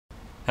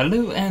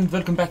Hello and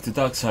welcome back to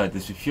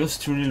Darksiders with yours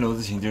truly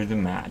Lotus into the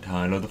Mad.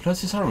 Hello, the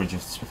closest average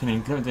of Spectre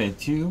in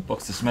 22,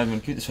 Boxes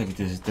Madman, Cutest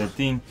Faculties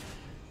 13,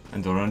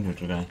 and Indoril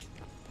neutral guy.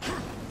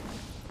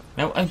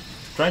 Now, I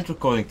tried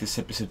recording this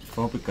episode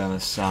before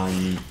because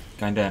I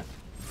kinda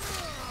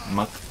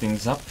mucked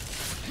things up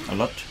a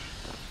lot.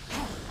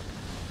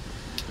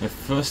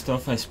 First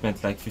off, I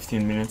spent like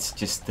 15 minutes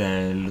just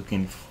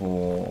looking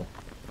for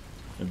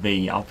a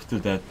way up to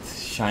that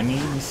shiny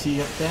you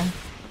see up there.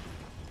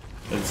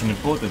 That's an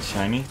important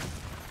shiny.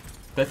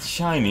 That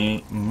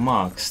shiny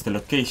marks the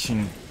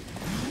location.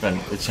 Well,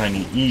 the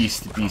shiny is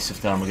the piece of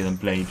the Armageddon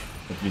blade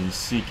that we're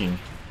seeking.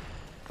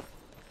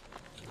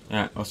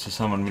 Yeah, also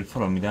someone will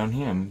follow me down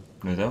here,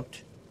 no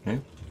doubt.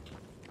 No?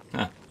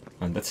 Ah,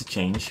 well, that's a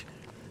change.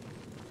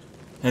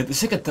 The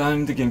second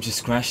time the game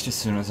just crashed as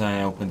soon as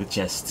I opened the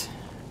chest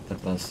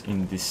that was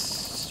in this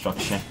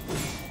structure.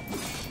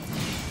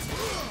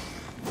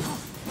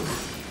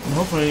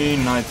 Hopefully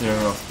neither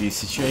of these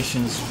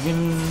situations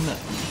will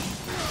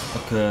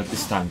occur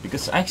this time,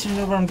 because I actually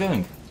know where I'm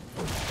going.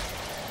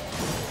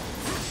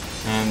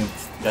 And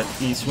that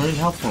is very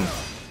helpful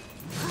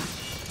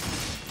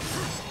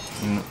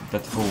in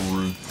that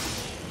whole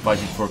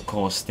fighting for a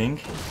cause thing.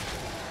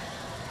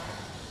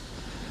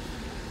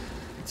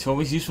 It's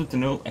always useful to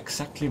know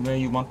exactly where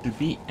you want to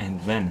be and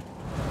when.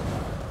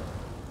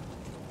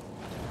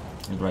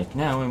 And right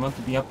now I want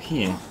to be up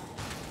here.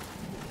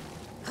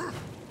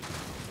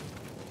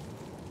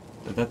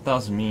 But that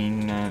does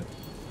mean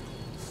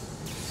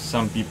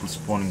some people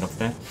spawning up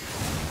there,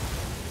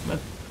 but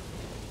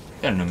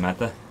they're no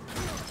matter.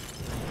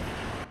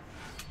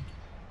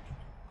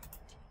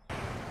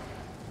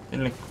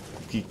 They're like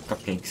cookie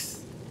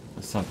cupcakes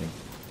or something.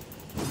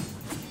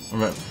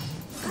 Alright,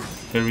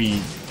 very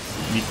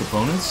weak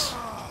opponents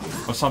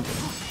or something.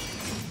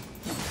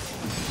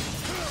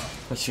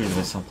 But sure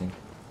there's something.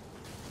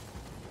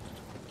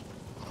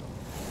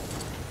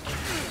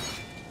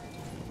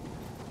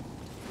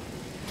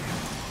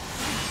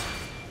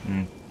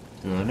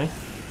 Too early.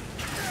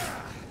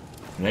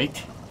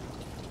 Wait.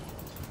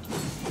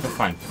 But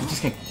fine, I'm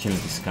just gonna kill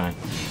this guy.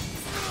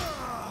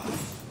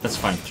 That's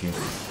fine too.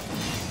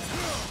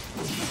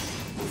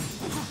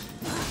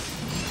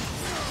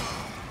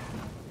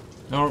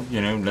 Or, you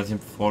know, let him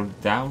fall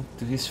down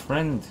to his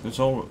friend who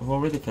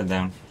already fell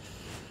down.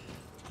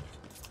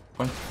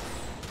 Fine.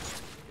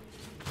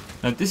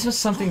 Now this was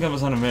something I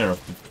was unaware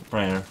of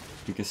prior,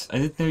 because I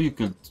didn't know you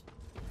could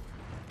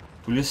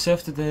pull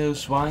yourself to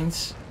those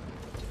vines.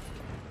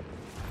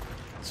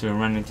 So I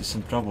ran into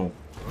some trouble.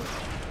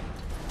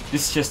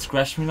 This just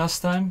crashed me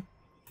last time,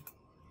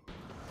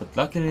 but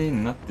luckily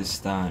not this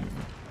time.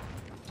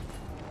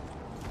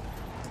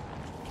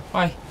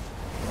 Bye,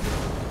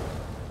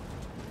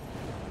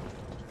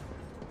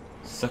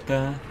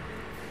 sucker.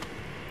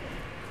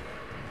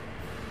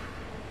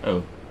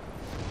 Oh.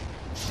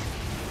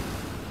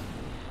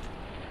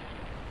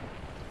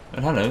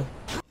 Well, hello.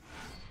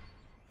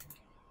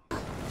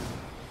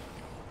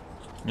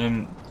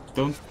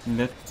 Don't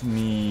let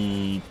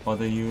me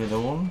bother you at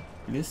all,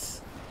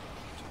 please.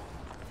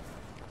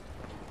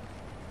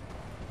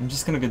 I'm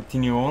just gonna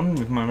continue on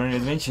with my merry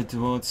adventure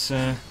towards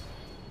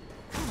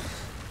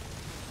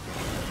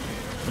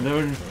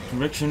whatever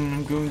direction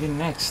I'm going in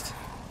next.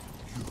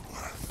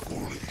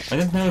 I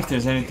don't know if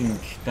there's anything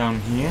down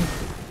here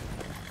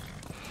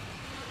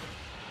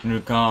in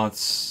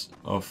regards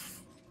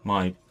of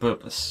my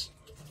purpose.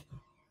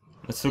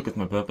 Let's look at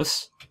my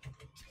purpose.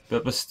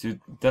 Purpose to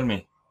tell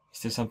me.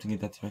 Is there something in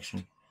that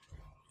direction?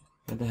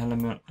 Where the hell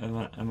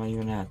am I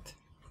even at?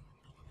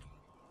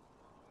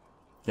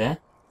 There?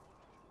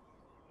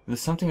 There's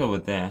something over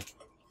there.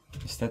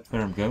 Is that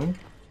where I'm going?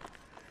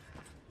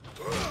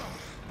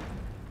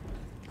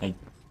 I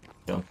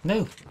don't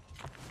know.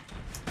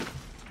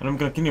 But I'm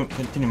gonna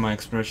continue my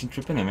exploration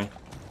trip anyway.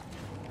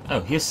 Oh,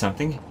 here's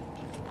something.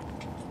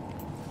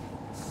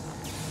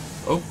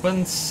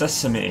 Open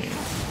sesame.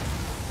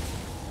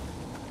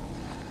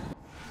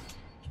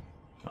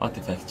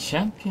 Artifact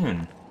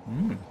champion.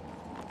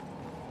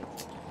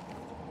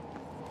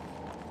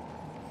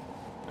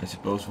 I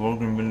suppose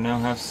Walgrim will now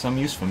have some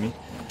use for me.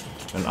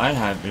 Well,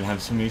 will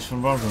have some use for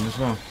Walgrim as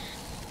well.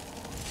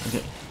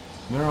 Okay,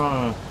 where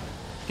are?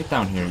 Get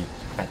down here, you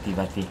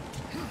batty.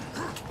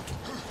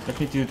 Let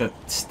me do that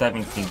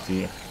stabbing thing to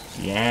you.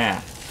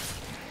 Yeah.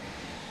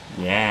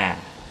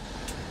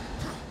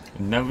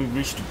 And now we've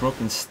reached the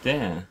broken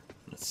stair.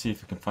 Let's see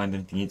if we can find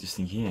anything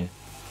interesting here.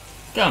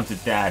 Come to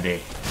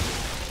daddy.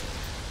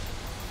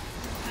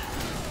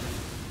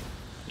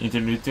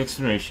 Interlude to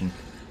exploration.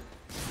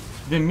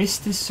 Did I miss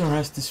this or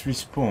has this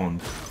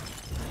respawned?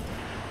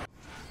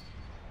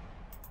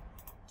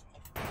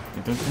 I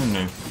don't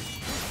know.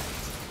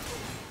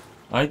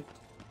 I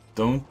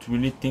don't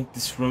really think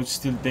this road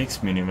still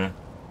takes me anywhere.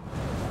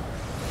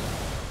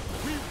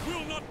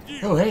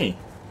 Oh hey!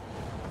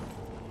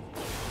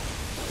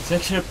 It's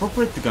actually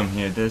appropriate to come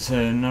here. There's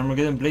an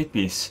Armageddon blade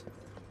piece.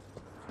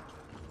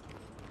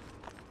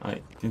 I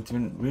didn't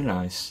even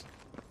realize.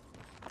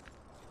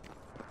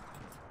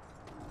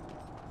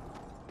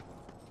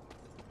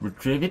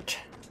 Retrieve it.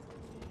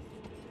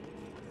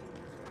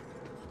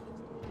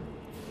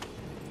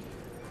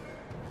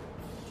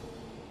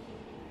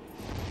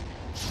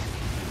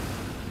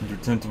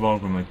 return to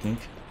Valgrim, I think.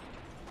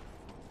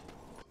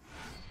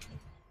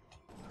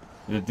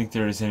 I don't think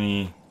there is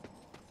any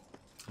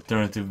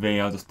alternative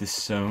way out of this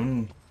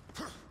zone.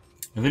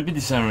 I will be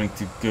desiring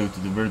to go to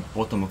the very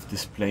bottom of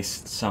this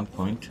place at some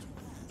point.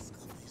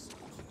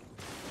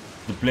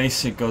 The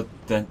place I got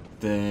that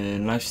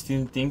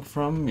lifesteal thing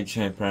from, which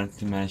I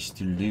apparently managed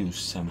to lose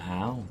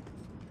somehow.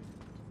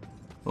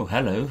 Oh,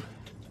 hello.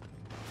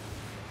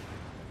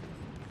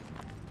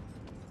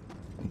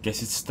 I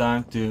guess it's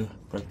time to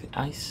break the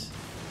ice.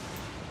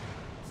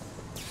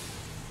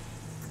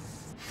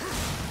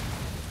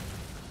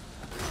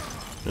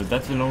 So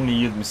that will only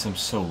yield me some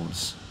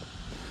souls.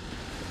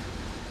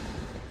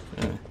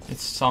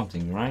 It's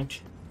something, right?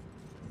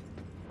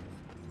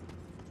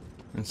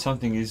 And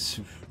something is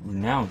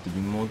renowned to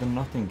be more than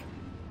nothing.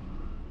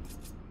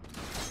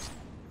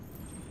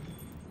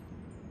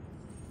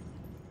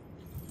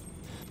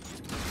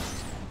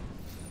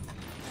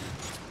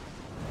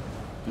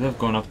 Could have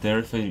gone up there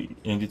if I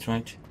aimed it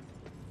right.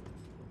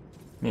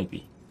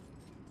 Maybe.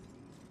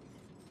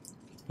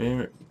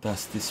 Where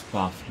does this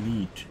path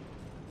lead?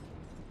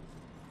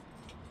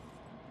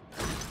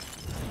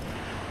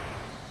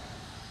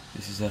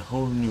 This is a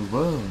whole new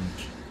world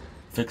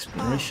of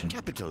exploration.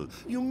 Capital,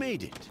 you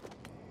made it.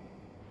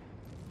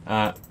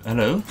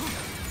 Hello?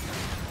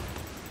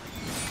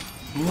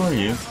 Who are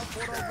you?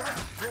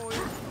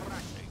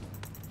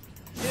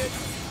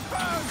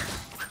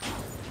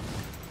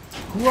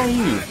 Who are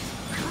you?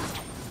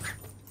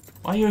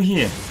 Why are you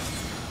here?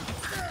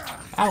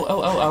 Ow,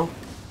 ow, ow, ow.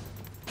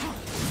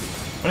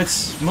 Well,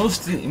 it's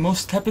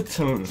most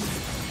capital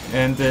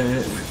and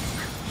to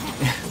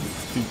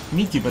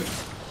meet you, but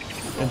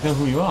I don't know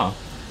who you are.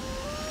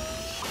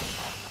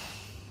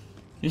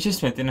 You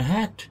just went in a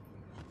hat.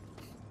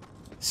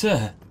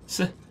 Sir,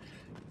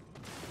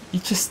 you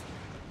just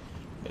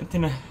went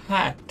in a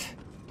hat.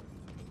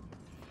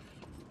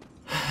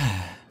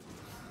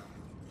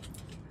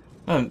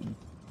 Well,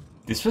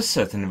 this was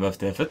certainly worth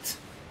the effort.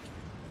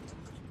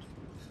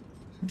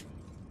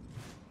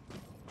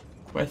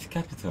 Quite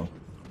capital.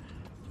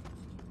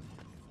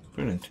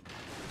 Brilliant.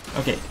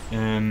 Okay,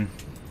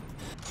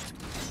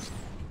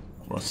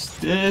 what's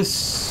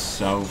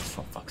this? Oh,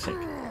 for fuck's sake.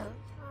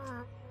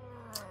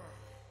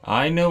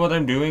 I know what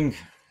I'm doing.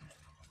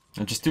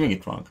 I'm just doing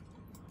it wrong.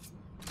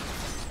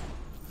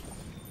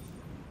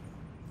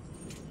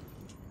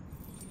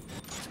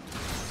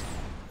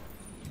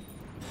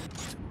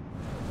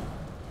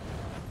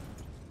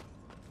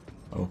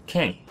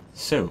 Okay,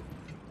 so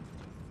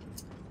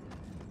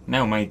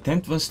now my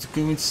intent was to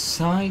go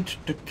inside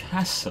the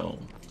castle,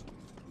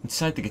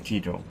 inside the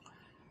cathedral.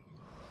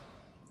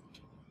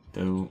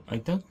 Though I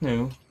don't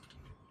know.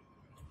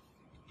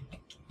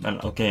 Well,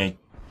 okay,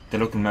 the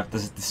local map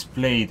doesn't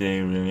display the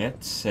area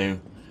yet, so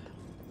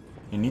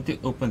you need to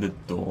open the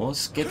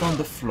doors, get on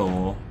the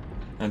floor,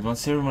 and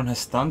once everyone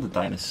has done the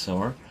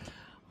dinosaur,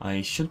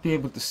 I should be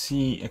able to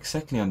see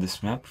exactly on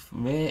this map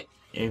where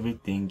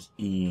everything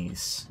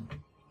is.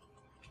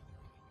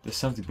 There's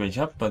something page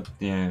up, but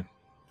yeah,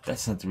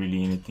 that's not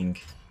really anything.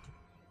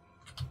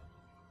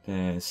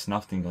 There's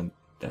nothing on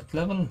that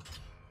level.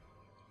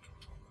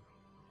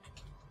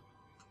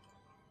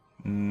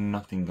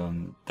 Nothing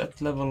on that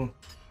level.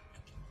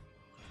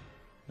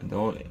 And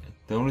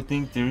the only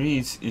thing there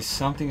is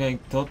something I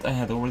thought I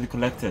had already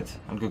collected.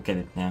 I'll go get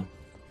it now.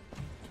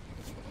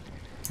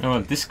 Oh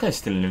well, this guy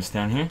still lives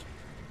down here.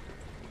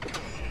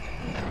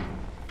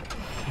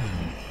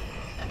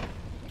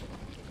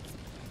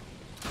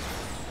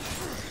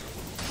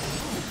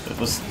 That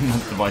was not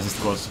the wisest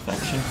course of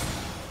action.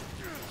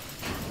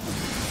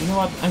 You know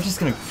what? I'm just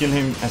gonna kill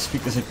him as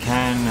quick as I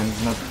can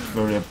and not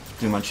worry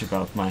too much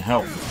about my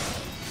health.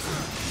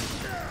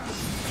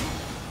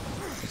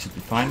 That should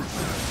be fine.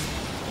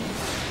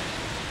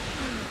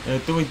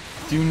 Though I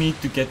do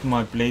need to get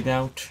my blade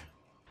out.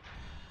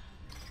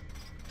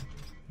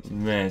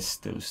 Where's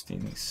those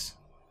things?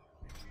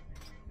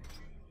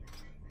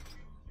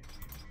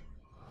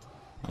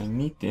 I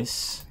need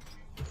this.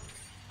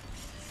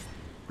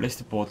 Place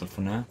the portal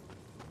for now.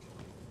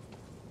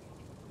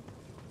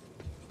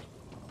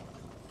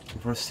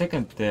 For a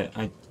second there,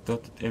 I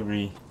thought that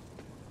every...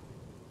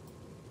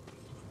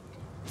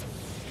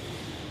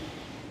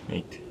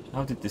 Wait,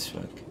 how did this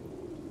work?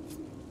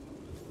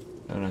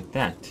 Oh, like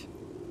that.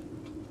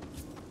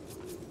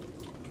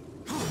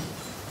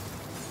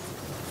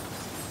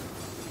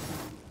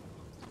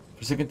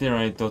 For a second there,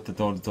 I thought that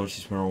all the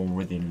torches were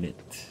already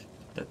lit.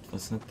 That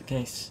was not the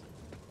case.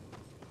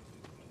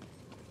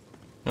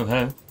 Oh,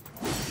 hello.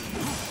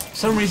 For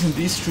some reason,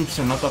 these troops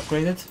are not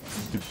upgraded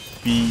to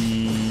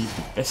be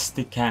the best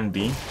they can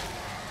be.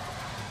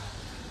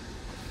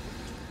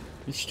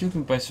 Which took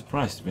me by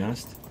surprise, to be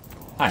honest.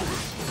 Hi.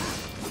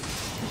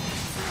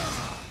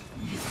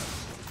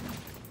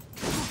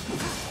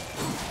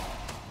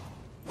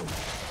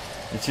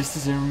 It's just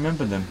as I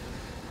remember them.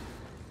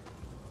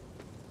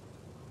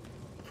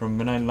 From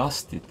when I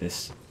last did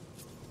this.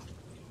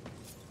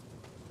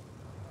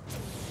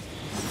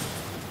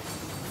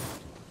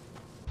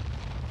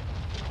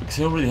 Because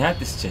I already had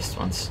this chest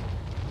once.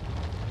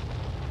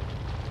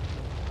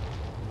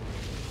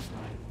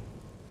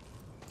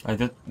 I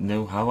don't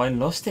know how I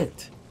lost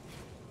it.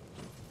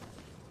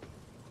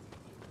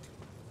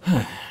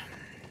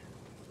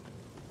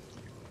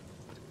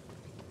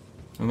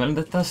 Well,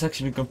 that does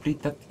actually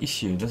complete that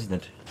issue, doesn't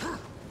it?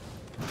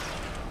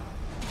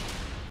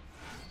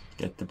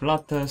 Get the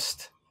blood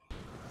dust.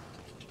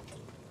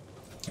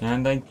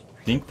 And I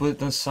think put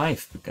it on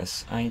scythe,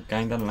 because I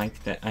kinda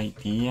like the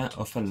idea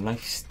of a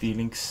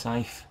life-stealing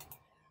scythe.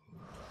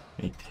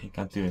 Wait, I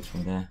can't do it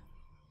from there.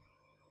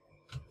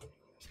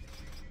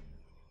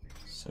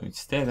 So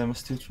instead I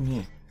must do it from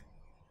here.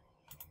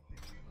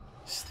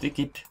 Stick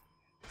it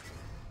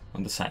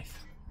on the scythe.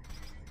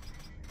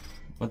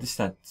 What is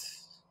that?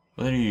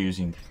 What are you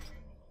using?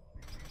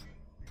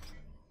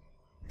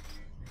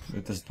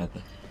 It doesn't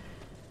matter.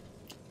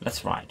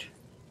 Let's ride.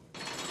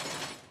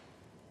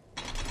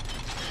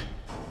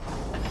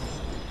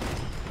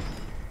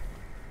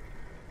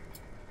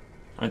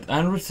 Right,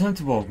 I'll return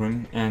to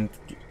Walgrim and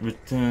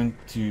return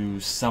to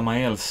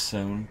Samael's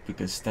zone,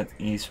 because that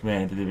is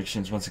where the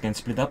directions once again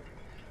split up.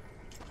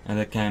 And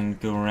I can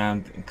go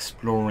around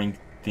exploring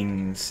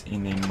things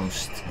in a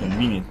most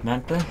convenient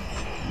manner.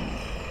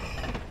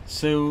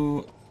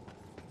 So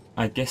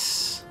I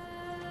guess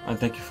I'll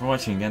thank you for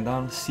watching, and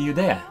I'll see you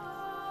there.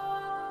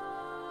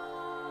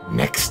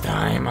 Next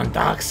time on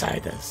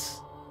Darksiders.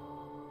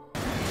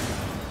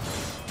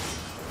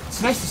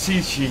 It's nice to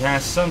see she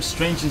has some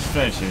strange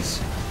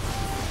inspirations,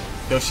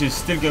 though she's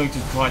still going to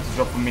try to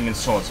drop a million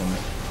swords on me.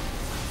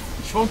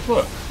 Which won't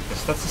work,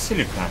 because that's a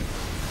silly plan.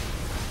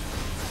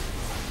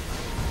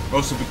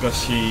 Also because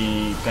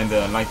she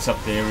kinda lights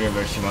up the area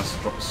where she wants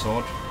to drop a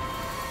sword.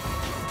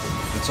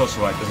 That's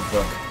also why it doesn't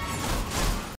work.